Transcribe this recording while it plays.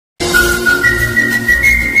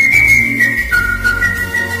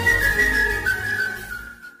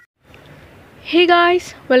Hey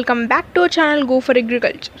guys, welcome back to our channel Go for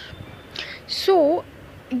Agriculture. So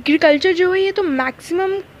agriculture जो है ये तो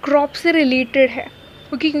मैक्सिमम क्रॉप से रिलेटेड है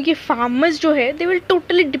क्योंकि फार्मर्स जो है they will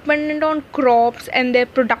totally dependent on crops and there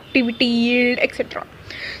productivity yield etcetera.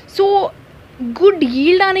 So good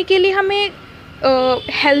yield आने के लिए हमें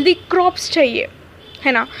हेल्दी क्रॉप्स चाहिए,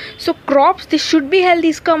 है ना. सो crops they should be healthy.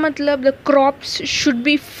 इसका मतलब the crops should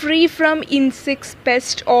be free from insects,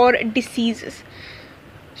 paste और डिसीजेस.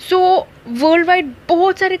 सो वर्ल्ड वाइड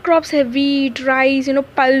बहुत सारे क्रॉप्स है, वीट, राइस,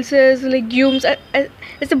 पल्सेस, लेग्यूम्स,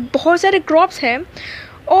 ऐसे बहुत सारे क्रॉप्स हैं.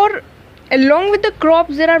 और along with the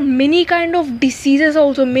crops there are many kind of diseases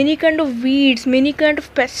also, many kind of weeds, many kind of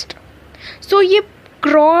pest. So ये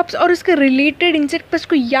क्रॉप्स और इसके रिलेटेड इंसेक्ट पेस्ट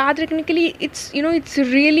को याद रखने के लिए it's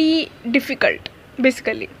really difficult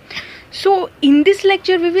basically. So in this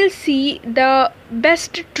lecture we will see the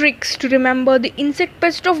best tricks to remember the insect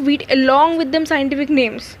pest of wheat along with them scientific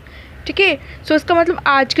names. ठीक है. सो इसका मतलब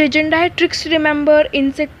आज का एजेंडा है tricks to remember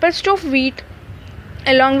insect pest of wheat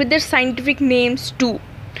along with their scientific names too.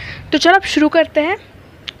 तो चलो अब शुरू करते हैं.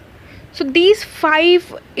 So these 5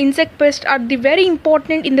 insect pests are the very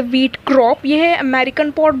important in the wheat crop. ये है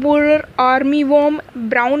American pot borer, army warm,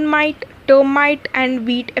 brown might, termite and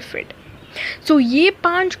wheat aphid. So ये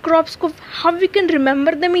 5 crops को how we can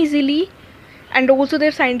remember them easily and also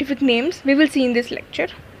their scientific names we will see in this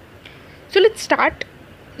lecture. So let's start.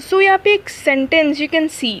 So यहाँ पे एक sentence you can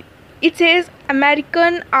see. It says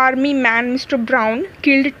American army man Mr. Brown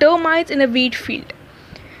killed termites in a wheat field.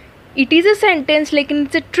 It is a sentence like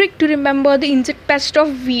it's a trick to remember the insect pest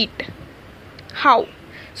of wheat. How?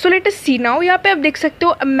 So let us see now. यहाँ पे आप देख सकते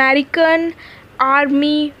हो American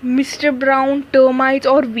army, Mr. Brown, termites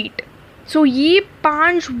और wheat. So ये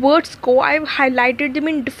 5 words को I've highlighted them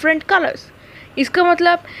in different colors. इसका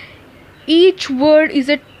मतलब each word is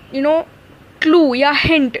a clue या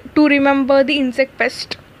hint to remember the insect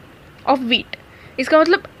pest of wheat. इसका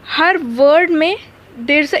मतलब हर word में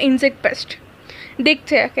there is a insect pest.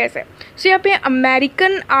 देखते हैं कैसे. So यहाँ पे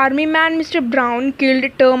American army man mister brown killed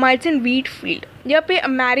termites in wheat field. यहाँ पे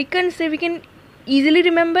अमेरिकन से we can easily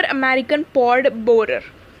remember American pod borer.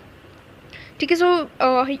 ठीक है.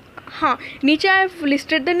 सो हाँ, नीचे I have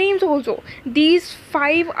listed the names also. These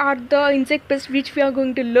 5 are the insect pest which we are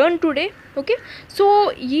going to learn today. Okay.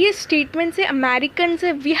 सो ये statement से American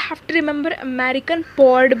से we have to remember American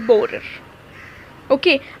pod borer.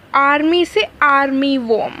 Okay. Army से army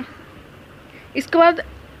warm. इसके बाद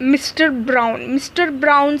mister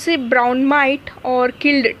brown से brown might और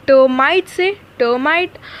killed termite से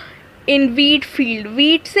termite in wheat field.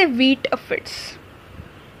 Wheat से व्हीट एफिड्स.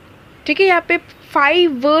 ठीक है. यहाँ पे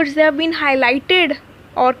 5 words they have been highlighted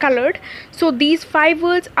or colored. So these 5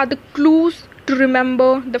 words are the clues to remember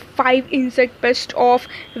the 5 insect pests of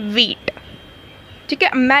wheat. ठीक है.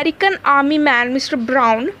 American army man Mr.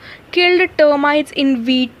 Brown killed termites in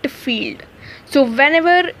wheat field. So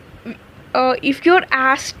whenever if you're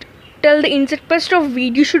asked tell the insect pest of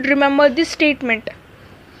wheat, you should remember this statement.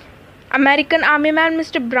 American army man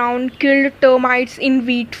Mr. Brown killed termites in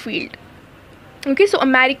wheat field. Okay. So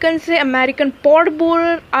American से American pod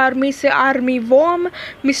borer, army से army warm,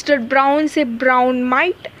 mister brown से brown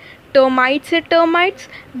might, termite से termites,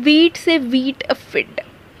 wheat से wheat aphid.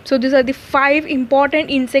 So this are the 5 important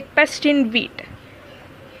insect paste in wheat.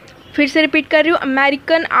 फिर से repeat कर रही हूँ.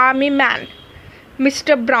 American army man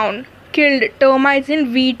mister brown killed termites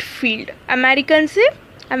in wheat field. American से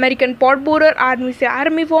American pod borer, army से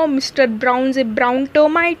army warm, mister brown से brown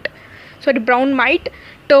might,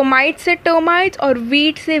 termite से termites और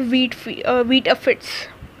व्हीट से wheat aphids.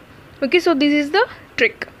 Okay. So this is the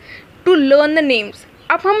trick to learn the names.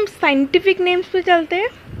 अब हम scientific names पे चलते हैं.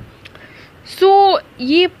 सो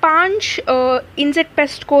ये 5 इंसेक्ट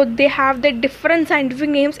पेस्ट को they have the different scientific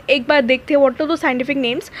names. एक बार देखते हैं what are the scientific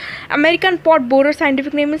names. American pot borer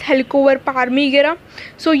scientific name is हेलिकोवर पार्मिगेरा.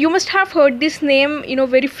 So you must have heard this name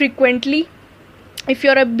very frequently if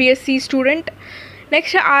you are a BSc student.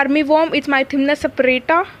 Next है army warm, it's माइथिमना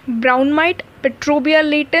सेपरेटा. Brown might पेट्रोबिया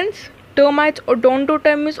laitance. Termites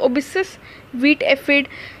ओडोंटोटर्मिस ओबिसिस. Wheat aphid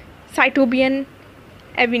साइटोबियन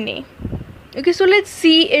एविने. Okay, so let's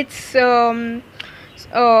see its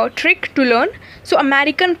trick to learn. So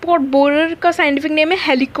American pot borer का scientific name है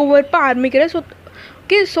हेलिकोवर पार्मिगेरा.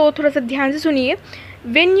 सो थोड़ा सा ध्यान से सुनिए.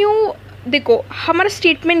 When you देखो हमारा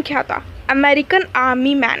स्टेटमेंट क्या था, अमेरिकन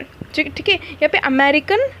आर्मी मैन. ठीक है. यहाँ पे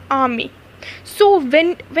American army. So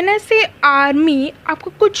when I से आर्मी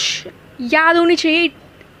आपको कुछ याद होनी चाहिए.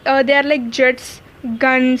 They are like jets,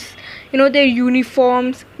 guns, there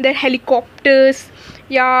uniforms, there helicopters,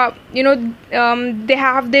 या they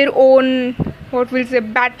have their own what will say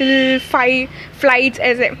battle flights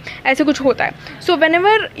ऐसे कुछ होता है. So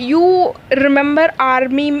whenever you remember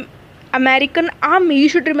army, American army, you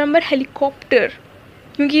should remember helicopter.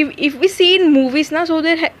 क्योंकि if we see in movies ना, so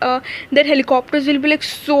their helicopters will be like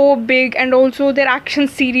so big, and also their action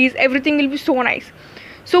series, everything will be so nice.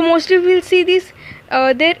 So mostly we'll see these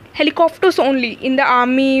their helicopters only in the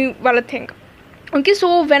army wala thing. Okay, so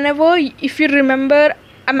whenever if you remember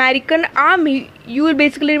American army, you will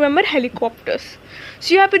basically remember helicopters.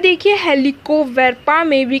 So यहाँ पे देखिए हेलिको वर्पा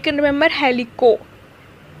में we can remember helico.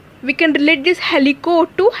 We can relate this helico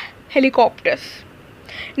to helicopters.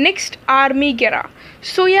 Next army गेरा.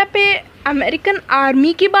 So यहाँ पे American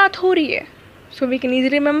army की बात हो रही है, so we can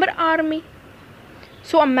easily remember army.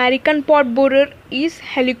 So American pot borer is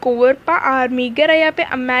हेलिकोवर पा आर्मी गेरा. यहाँ पे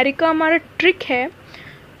अमेरिका हमारा ट्रिक है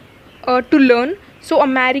to learn. So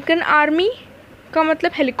American army का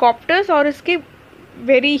मतलब हेलीकॉप्टर्स और इसके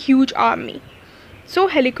वेरी ह्यूज आर्मी. सो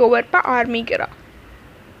हेलिकोवर पा आर्मी गेरा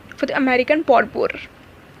for the American pot borer.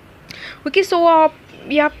 Okay, सो आप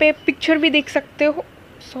यहाँ पे पिक्चर भी देख सकते हो.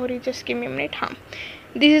 Sorry, just give me a minute. हाँ,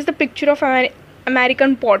 this is the picture of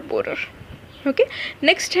American pot borer. Okay,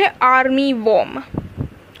 next है आर्मी वॉर्म.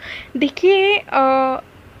 देखिए,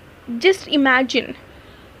 just imagine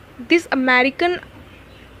this American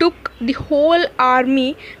took the whole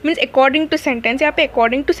army, means according to sentence, यहाँ पे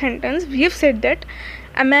according to sentence we have said that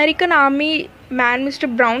American army man Mr.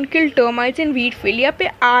 Brown killed termites in wheat field. यहाँ पे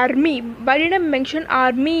army, why did I mention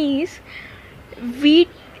army is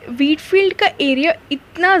wheat field का area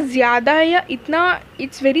इतना ज़्यादा है या इतना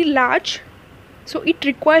it's very large, so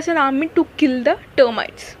it requires an army to kill the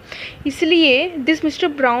termites. इसलिए this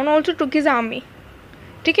Mr. Brown also took his army.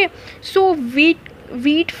 ठीक है, so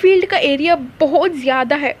वीट फील्ड का एरिया बहुत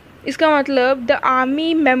ज़्यादा है. इसका मतलब द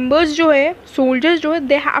आर्मी मेंबर्स जो है, सोल्जर्स जो है,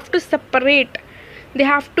 they have to separate, they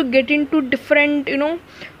have to get in to different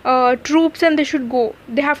troops and they should go,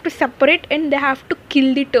 they have to separate and they have to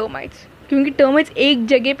kill the termites. क्योंकि termites एक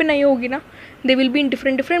जगह पे नहीं होगी ना, they will be in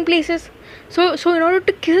different places. So in order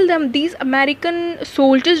to kill them, these American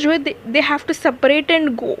soldiers जो है, they have to separate and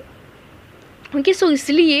go. Okay, so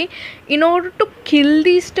इसलिए in order to kill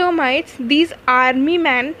these termites, these army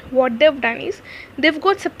men, what they've done is they've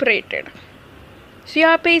got separated. So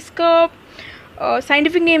यहाँ पे इसका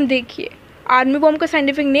scientific name देखिए, army worm का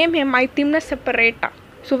scientific name है Mythimna separata.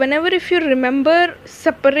 So whenever if you remember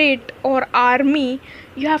separate or army,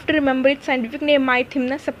 you have to remember its scientific name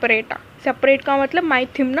Mythimna separata. Separate का मतलब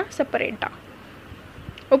Mythimna separata.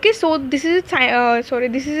 Okay, so this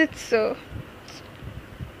is its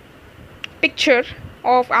picture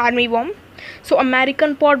of army warm. So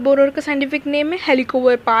American pot borer का scientific name है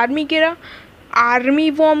Helicoverpa armigera. Army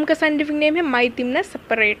warm का scientific name है माइथिमना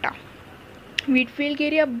सेपरेटा. Wheat field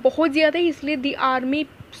area बहुत ज़्यादा है, इसलिए the army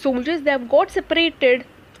soldiers they have got separated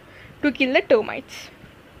to kill the termites.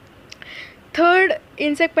 Third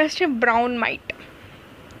insect pest है brown might.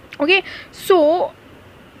 Okay, so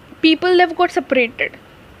people have got separated.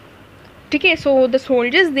 ठीक है, so the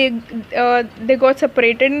soldiers they got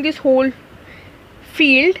separated in this whole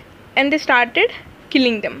field and they started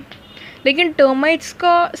killing them. लेकिन termites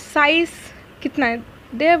का size कितना है?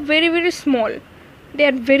 They are very very small, they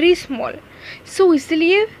are very small. सो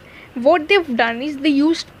इसलिए what they've done is they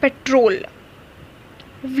used petrol.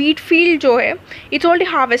 Wheat field जो है it's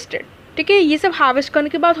already harvested. ठीक है, ये सब हार्वेस्ट करने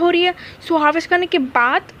के बाद हो रही है. सो हार्वेस्ट करने के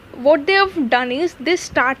बाद what they've done is they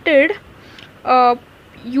started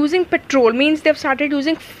using petrol, means they've started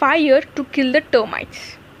using fire to kill the termites.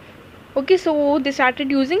 Okay, so they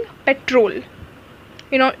started using petrol,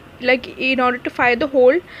 in order to fire the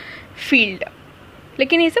whole field.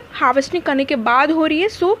 लेकिन ये सब harvesting करने के बाद हो रही है,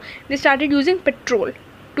 so they started using petrol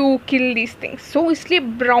to kill these things. So इसलिए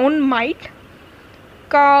ब्राउन माइट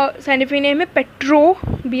का साइंटिफिक नेम है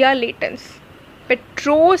पेट्रोबिया लेटेंस.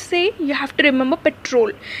 पेट्रो से you have to remember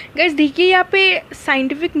petrol. Guys देखिए, यहाँ पे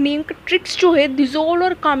साइंटिफिक नेम का ट्रिक्स जो है, this all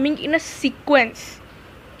are coming in a sequence.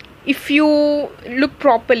 If you look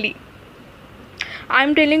properly, I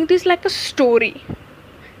am telling this like a story.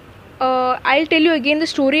 I will tell you again the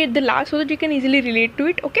story at the last, so that you can easily relate to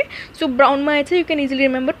it. Okay, so brown might say you can easily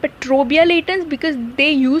remember पेट्रोबिया laitance because they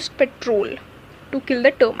use petrol to kill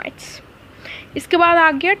the termites. इसके बाद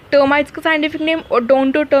आ गया termites का scientific name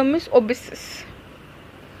ओडोंटोटर्मिस ओबिसिस.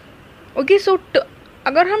 Okay, सो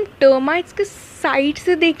अगर हम termites के side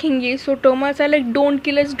से देखेंगे, सो termites are like don't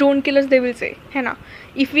kill us they will say, है ना,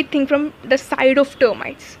 if we think from the side of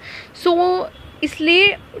termites. सो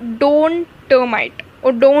इसलिए don't termite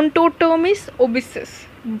ओडोंटोटर्मिस ओबिसिस,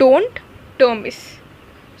 don't टर्मिस.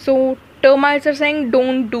 So termites are saying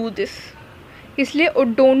don't do this, इसलिए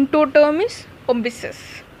ओडोंटोटर्मिस ओबिसिस.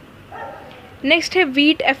 Next है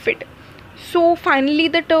wheat aphid. So finally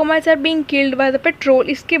the termites are being killed by the petrol.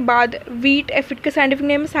 इसके बाद wheat aphid का scientific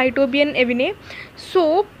name है साइटोबियन एविने.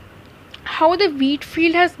 So how the wheat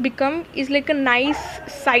field has become is like a nice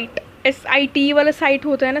site. SIT वाला site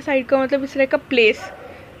होता है ना, site का मतलब इट्स लाइक अ प्लेस.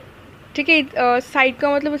 ठीक है, साइट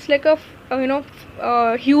का मतलब it's like a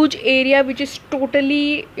huge area which is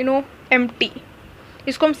totally empty.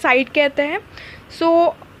 इसको हम साइट कहते हैं.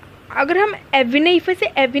 सो अगर हम एविने, इफ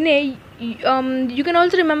से एविने, you can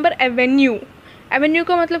also remember Avenue. Avenue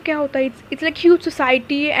का मतलब क्या होता है? It's like huge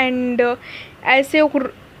society and ऐसे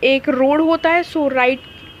एक रोड होता है. सो राइट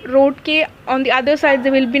रोड के on the other side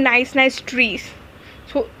there will be nice trees.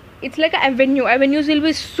 So it's like an avenue. Avenues will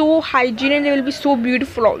be so hygiene and they will be so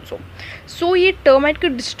beautiful also. So ये termite का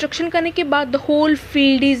destruction करने के बाद the whole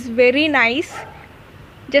field is very nice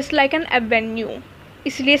just like an avenue.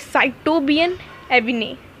 इसलिए साइटोबियन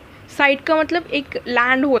एविने. Site का मतलब एक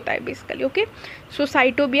land होता है basically. Okay, so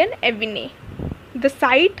साइटोबियन एविने, the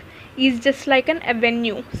site is just like an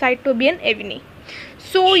Avenue. साइटोबियन एविने.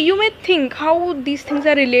 So you may think how these things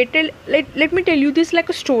are related. Let me tell you this like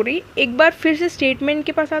a story. एक बार फिर से statement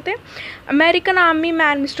के पास आते हैं. American army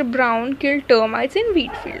man mister brown killed termites इन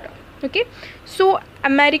wheat field. Okay, सो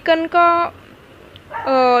American का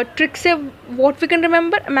trick से what we can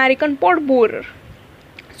remember, American pot borer.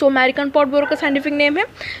 So American pot borer का scientific name है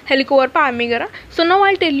Helicoverpa आर्मिगरा. So now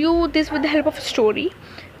I tell you this with the help of story.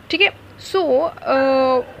 ठीक है,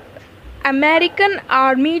 सो American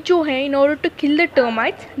army जो है, in order to kill the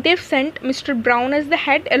termites Dev Saint mister brown as the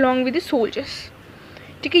head along with the soldiers.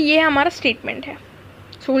 ठीक है, ये हमारा statement है.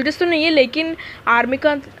 Soldiers तो नहीं है लेकिन आर्मी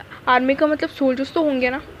का मतलब सोल्जर्स तो होंगे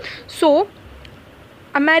ना. सो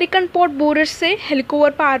अमेरिकन पॉट बोरर से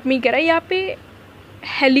हेलिकोवर्पा आर्मी करा. यहाँ पे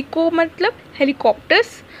हेलिको मतलब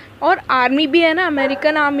हेलीकॉप्टर्स और आर्मी भी है ना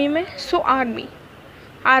अमेरिकन आर्मी में. सो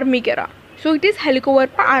आर्मी करा. So it is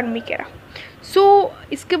Helicoverpa army करा. सो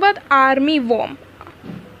इसके बाद आर्मी वॉर्म.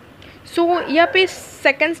 सो यहाँ पे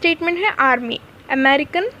सेकंड स्टेटमेंट है आर्मी.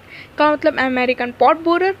 अमेरिकन का मतलब अमेरिकन पॉट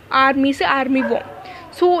बोरर, आर्मी से army warm.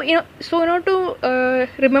 So in order to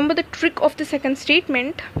remember the trick of the second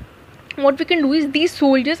statement, what we can do is these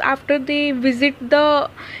soldiers after they visit the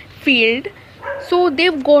field, so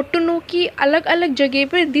they've got to know कि अलग अलग जगह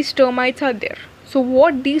पे these termites are there. So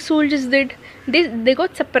what these soldiers did, they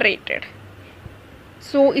got separated.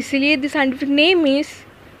 So इसलिए the scientific name is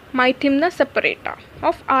Mythimna separata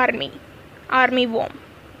of army worm.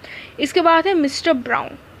 इसके बाद है mister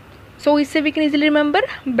brown. So इससे we can easily remember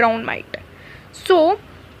brown mite. So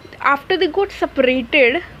after they got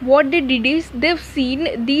separated, what they did is they've seen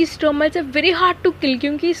these termites are very hard to kill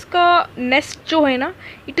क्योंकि इसका nest जो है ना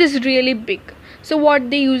it is really big. So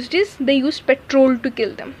what they used is they used petrol to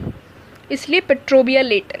kill them. इसलिए पेट्रोबिया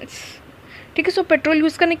laitance. ठीक है, सो petrol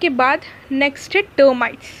use करने के बाद नेक्स्ट है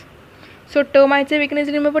टर्माइट्स. सो टर्माइट्स से we can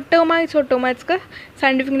easily remember termites. और टर्माइट्स का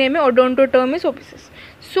साइंटिफिक नेम है ओडोंटोटर्मिस ओबिसिस.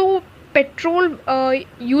 सो पेट्रोल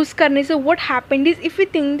यूज़ करने से what happened is if you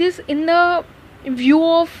think this in the view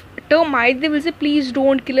of termites, they will say please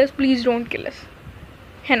don't kill us,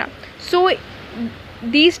 है ना. So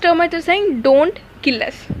these termites are saying don't kill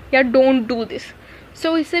us या don't do this.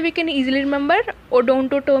 So इससे we can easily remember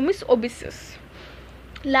Odontotermis obisus.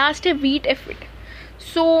 Last है wheat aphid.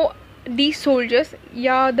 So these soldiers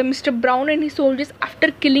या the Mr. Brown and his soldiers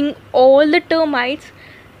after killing all the termites,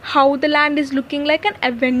 how the land is looking like an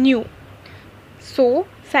avenue. So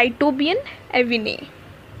Cytobian avinae.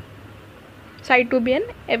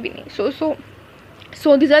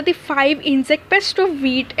 So these are the 5 insect pests of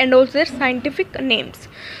wheat and also their scientific names.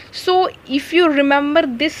 So if you remember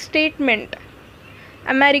this statement,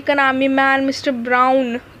 American army man Mr.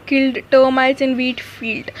 Brown killed termites in wheat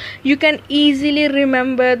field, you can easily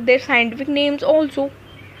remember their scientific names also,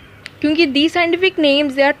 क्योंकि these scientific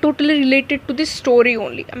names they are totally related to this story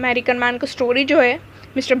only. American man का story जो है,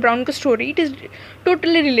 Mr. Brown का story, it is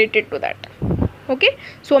totally related to that. Okay,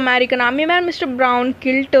 so American army man Mr. Brown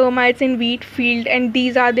killed termites in wheat field and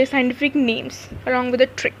these are their scientific names along with the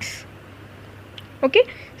tricks. Okay,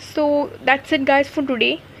 so that's it guys for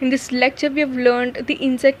today. In this lecture we have learned the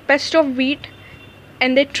insect pest of wheat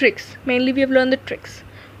and their tricks. Mainly we have learned the tricks.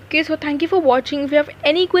 Okay, so thank you for watching. If you have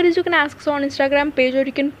any queries you can ask us on Instagram page or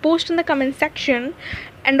you can post in the comment section.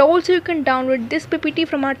 And also you can download this PPT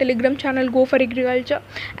from our Telegram channel Go for Agriculture.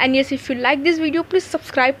 And yes, if you like this video, please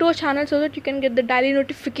subscribe to our channel so that you can get the daily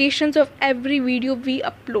notifications of every video we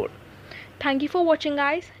upload. Thank you for watching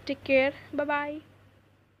guys. Take care. Bye bye.